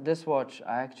 So this watch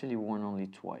I actually worn only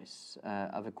twice.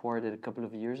 I've acquired it a couple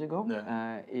of years ago.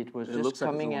 Yeah. It was It just looks like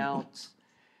it's coming old. out.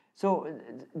 So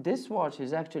this watch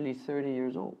is actually 30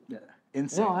 years old. Yeah.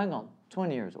 Insane. No, hang on,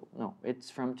 20 years old. No, it's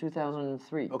from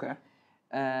 2003. Okay.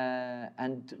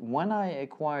 And when I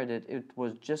acquired it, it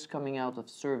was just coming out of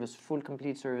service, full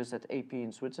complete service at AP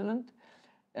in Switzerland.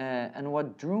 And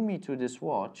what drew me to this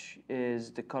watch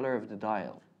is the color of the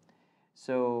dial.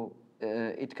 So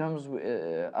it comes.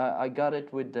 I got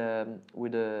it with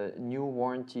a new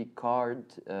warranty card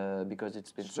because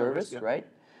it's been serviced, yeah. right?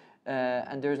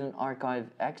 And there's an archive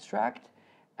extract,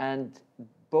 and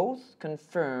both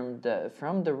confirmed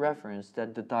from the reference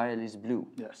that the dial is blue.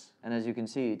 Yes. And as you can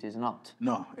see, it is not.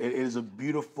 No, it is a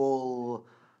beautiful.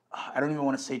 I don't even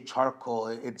want to say charcoal.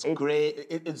 It's gray.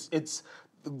 It's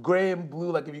gray and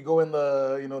blue. Like if you go in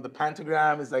the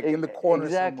pentagram, it's like in the corner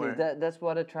Exactly. somewhere. That's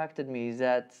what attracted me. Is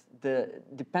that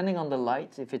depending on the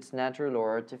light, if it's natural or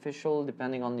artificial,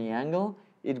 depending on the angle,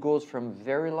 it goes from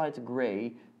very light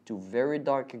gray to very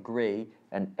dark gray,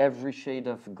 and every shade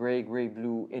of gray,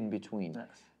 blue in between.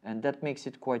 Yes. And that makes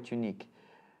it quite unique.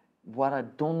 What I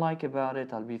don't like about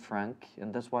it, I'll be frank,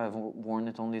 and that's why I've worn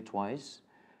it only twice.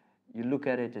 You look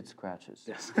at it, it scratches.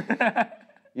 Yes.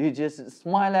 You just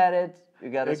smile at it, you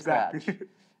got a Exactly. scratch.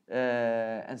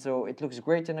 And so it looks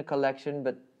great in a collection,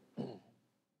 but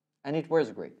and it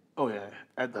wears great. Oh yeah,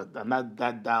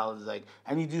 that dial is like,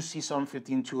 and you do see some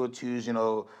 15202s,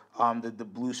 the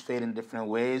blues fade in different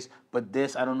ways. But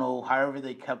this, I don't know, however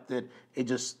they kept it, it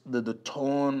just the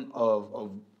tone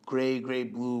of gray,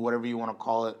 blue, whatever you want to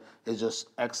call it, is just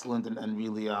excellent and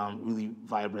really really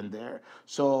vibrant there.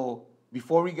 So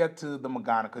before we get to the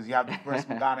Magana, because you have the first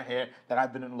Magana here that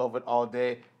I've been in love with all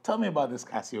day, tell me about this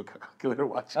Casio calculator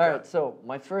watch. All right, so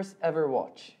my first ever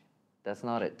watch, that's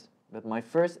not it, but my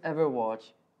first ever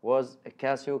watch was a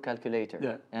Casio calculator.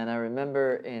 Yeah. And I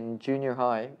remember in junior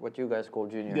high, what you guys call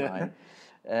junior high,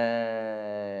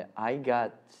 I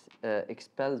got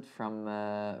expelled from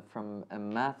a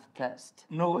math test.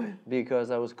 No way.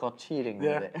 Because I was caught cheating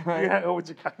with it. Right? Yeah, with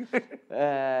your calculator.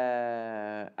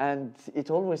 And it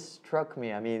always struck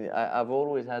me. I mean, I've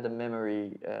always had a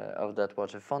memory of that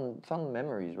watch, fun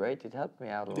memories, right? It helped me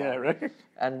out a lot. Yeah, right.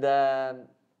 And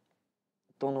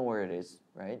don't know where it is,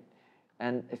 right?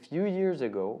 And a few years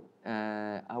ago,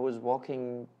 I was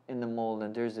walking in the mall,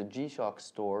 and there's a G-Shock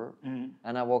store.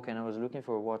 And I walk in. I was looking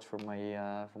for a watch for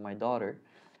my daughter,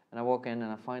 and I walk in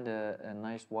and I find a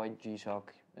nice white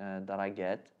G-Shock that I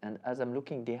get. And as I'm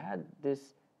looking, they had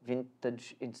this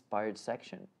vintage-inspired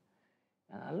section,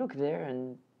 and I look there,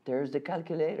 and there's the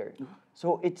calculator.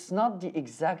 So it's not the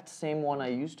exact same one I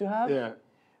used to have. Yeah.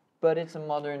 But it's a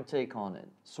modern take on it.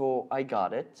 So I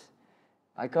got it.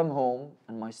 I come home,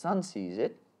 and my son sees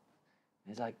it.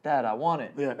 He's like, Dad, I want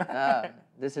it. Yeah.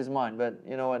 This is mine, but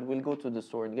you know what? We'll go to the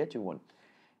store and get you one.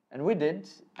 And we did,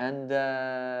 and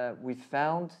we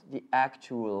found the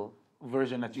actual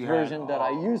version that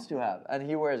I used to have, and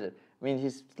he wears it. I mean, he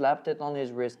slapped it on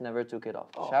his wrist, never took it off.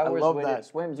 I Showers love with that. it,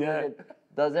 swims Yeah. with it,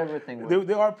 does everything with it.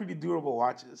 They are pretty durable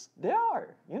watches. They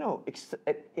are,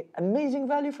 amazing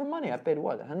value for money. I paid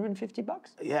what, $150?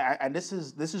 Yeah, and this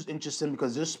is interesting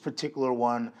because this particular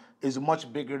one is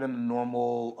much bigger than the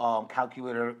normal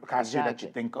calculator Casio that you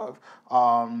Exactly. think of.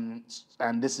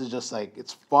 And this is just like,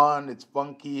 it's fun, it's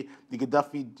funky. You could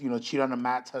definitely cheat on a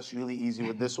mat test really easy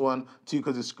with this one too,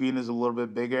 because the screen is a little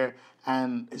bit bigger,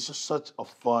 and it's just such a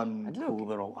fun, cool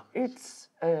little one. It's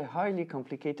a highly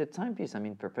complicated timepiece. I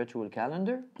mean, perpetual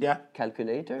calendar, Yeah,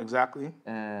 calculator, exactly.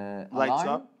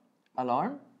 lights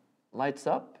alarm, lights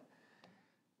up,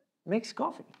 makes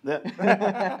coffee.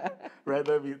 Yeah. Right,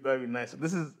 that'd be nice.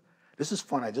 This is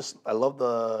fun. I love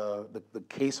the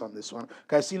case on this one.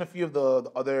 'Cause I've seen a few of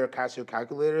the other Casio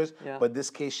calculators, Yeah. but this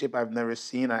case shape I've never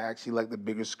seen. I actually like the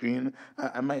bigger screen.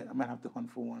 I might have to hunt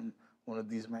for one of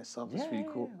these myself. It's pretty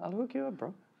cool. I'll hook you up,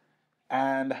 bro.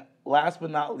 And last but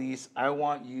not least, I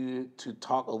want you to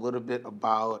talk a little bit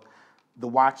about the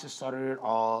watch that started it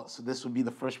all. So this would be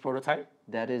the first prototype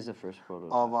That is the first photo.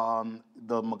 of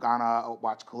the Magana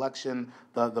watch collection,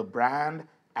 the brand,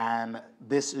 and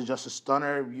this is just a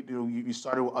stunner. You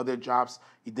started with other drops,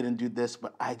 you didn't do this,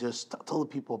 but I just tell the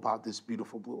people about this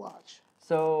beautiful blue watch.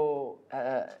 So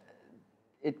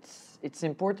it's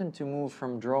important to move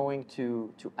from drawing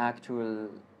to actual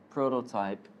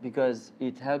prototype because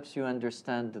it helps you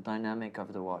understand the dynamic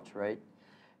of the watch, right?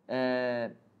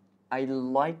 I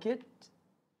like it,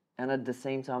 and at the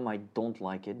same time I don't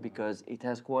like it because it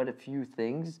has quite a few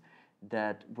things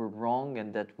that were wrong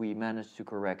and that we managed to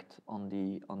correct on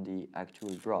the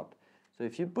actual drop. So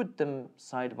if you put them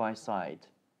side by side,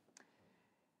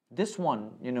 this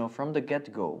one, you know, from the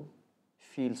get-go,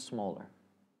 feels smaller.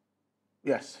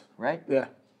 Yes. Right? Yeah.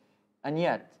 And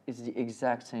yet, it's the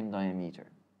exact same diameter.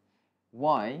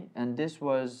 Why? And this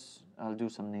was, I'll do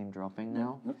some name dropping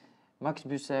now. Max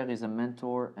Busser is a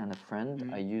mentor and a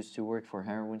friend. I used to work for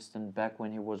Harry Winston back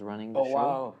when he was running the show.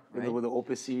 Wow. Right? With the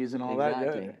Opus series and all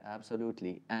Exactly, that. Yeah.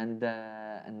 absolutely.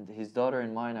 And his daughter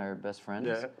and mine are best friends.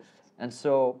 Yeah. And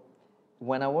so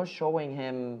when I was showing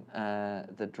him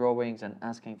the drawings and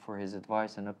asking for his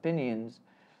advice and opinions,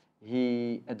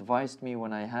 he advised me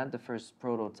when I had the first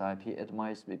prototype, he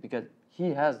advised me because he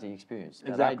has the experience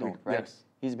that I don't, right? Yes.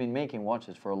 He's been making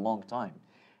watches for a long time.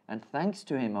 And thanks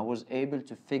to him, I was able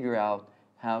to figure out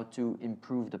how to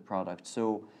improve the product.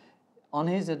 So on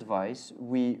his advice,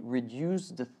 we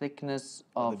reduced the thickness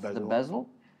of the bezel.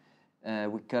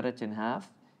 We cut it in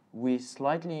half. We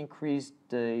slightly increased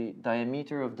the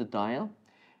diameter of the dial,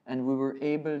 and we were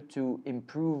able to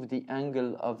improve the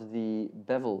angle of the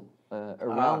bevel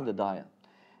around the dial,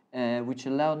 which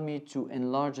allowed me to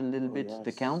enlarge a little bit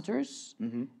the counters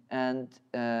and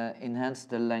enhance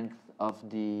the length of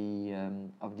the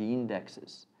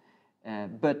indexes.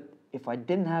 But if I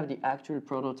didn't have the actual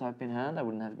prototype in hand, I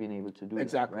wouldn't have been able to do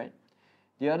that, right?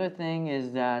 The other thing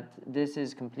is that this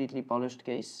is completely polished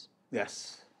case.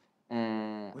 Yes.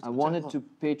 I wanted to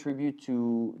pay tribute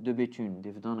to De Béthune.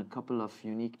 They've done a couple of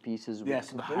unique pieces.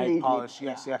 Yes, the high polish.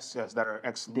 Yes, that are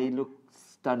excellent. They look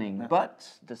stunning. But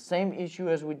the same issue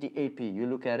as with the AP. You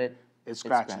look at it, it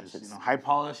scratches. You know, high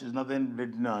polish is nothing.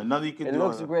 Nothing you can do. It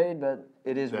looks great, but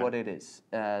it is what it is.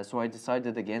 So I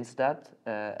decided against that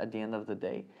at the end of the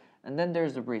day. And then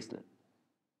there's the bracelet.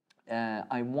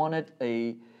 I wanted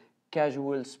a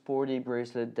casual, sporty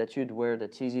bracelet that you'd wear,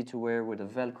 that's easy to wear with a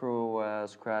Velcro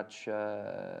scratch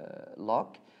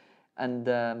lock. And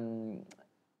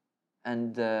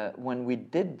when we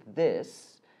did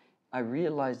this, I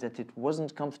realized that it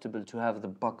wasn't comfortable to have the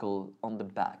buckle on the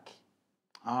back.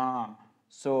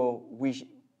 So we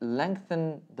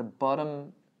lengthened the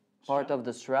bottom part of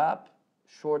the strap,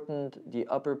 shortened the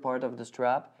upper part of the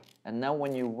strap, and now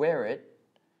when you wear it,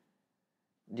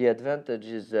 the advantage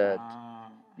is that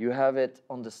you have it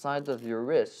on the side of your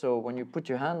wrist, so when you put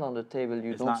your hand on the table,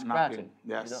 you don't scratch it.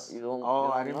 Yes. You don't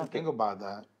I didn't even think about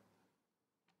that.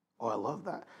 Oh, I love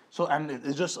that. So, and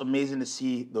it's just amazing to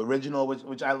see the original,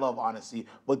 which I love, honestly,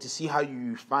 but to see how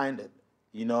you find it.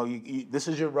 You know, this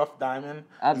is your rough diamond.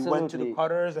 Absolutely. You went to the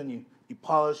cutters and you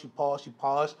polish,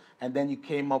 and then you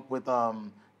came up with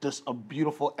just a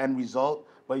beautiful end result.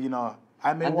 But, you know,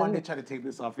 I may one day try to take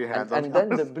this off your hands. And then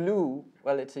the blue,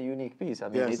 well, it's a unique piece. I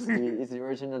mean, Yes. it's the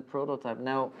original prototype.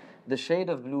 Now, the shade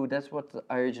of blue, that's what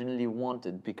I originally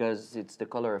wanted because it's the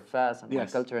color of fast and my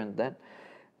culture. And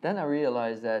then I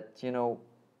realized that, you know,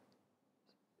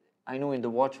 I know in the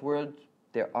watch world,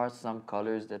 there are some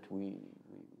colors that we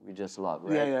just love,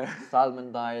 right? Yeah.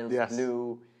 Salmon dials,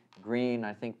 blue, green,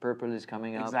 I think purple is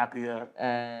coming up. Exactly,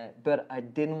 yeah. But I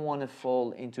didn't want to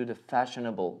fall into the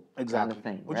fashionable kind of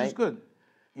thing, which is good.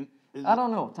 I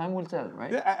don't know. Time will tell,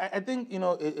 right? Yeah, I think, you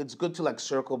know, it's good to like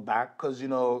circle back because, you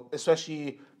know,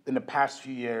 especially in the past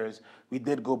few years, we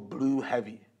did go blue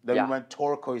heavy. Then we went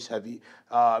turquoise heavy.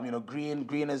 You know,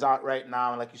 green is out right now,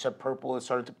 and like you said, purple is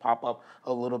starting to pop up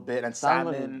a little bit, and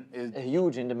salmon is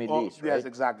huge in the Middle East, right? Yes,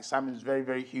 exactly. Salmon is very,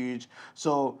 very huge.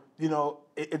 So, you know,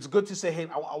 it's good to say, hey,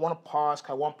 I want to pause.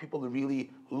 I want people to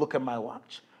really look at my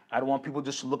watch. I don't want people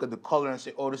just to look at the color and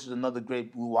say, oh, this is another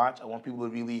great blue watch. I want people to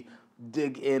really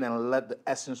dig in and let the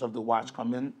essence of the watch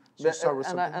come in. So start with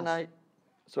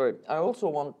I also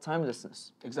want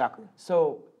timelessness. Exactly.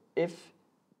 So if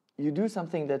you do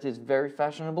something that is very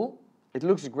fashionable, it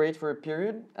looks great for a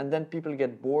period, and then people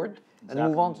get bored and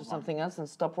move on to something else and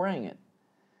stop wearing it.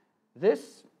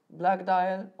 This black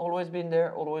dial, always been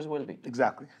there, always will be.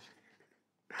 Exactly.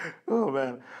 Oh,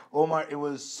 man. Omar, it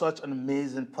was such an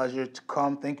amazing pleasure to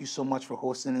come. Thank you so much for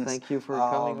hosting us. Thank you for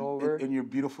coming over. In your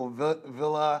beautiful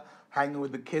villa, hanging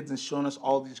with the kids and showing us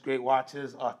all these great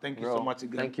watches. Thank you so much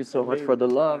again. Thank you so much for the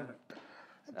love.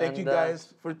 Thank you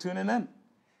guys for tuning in.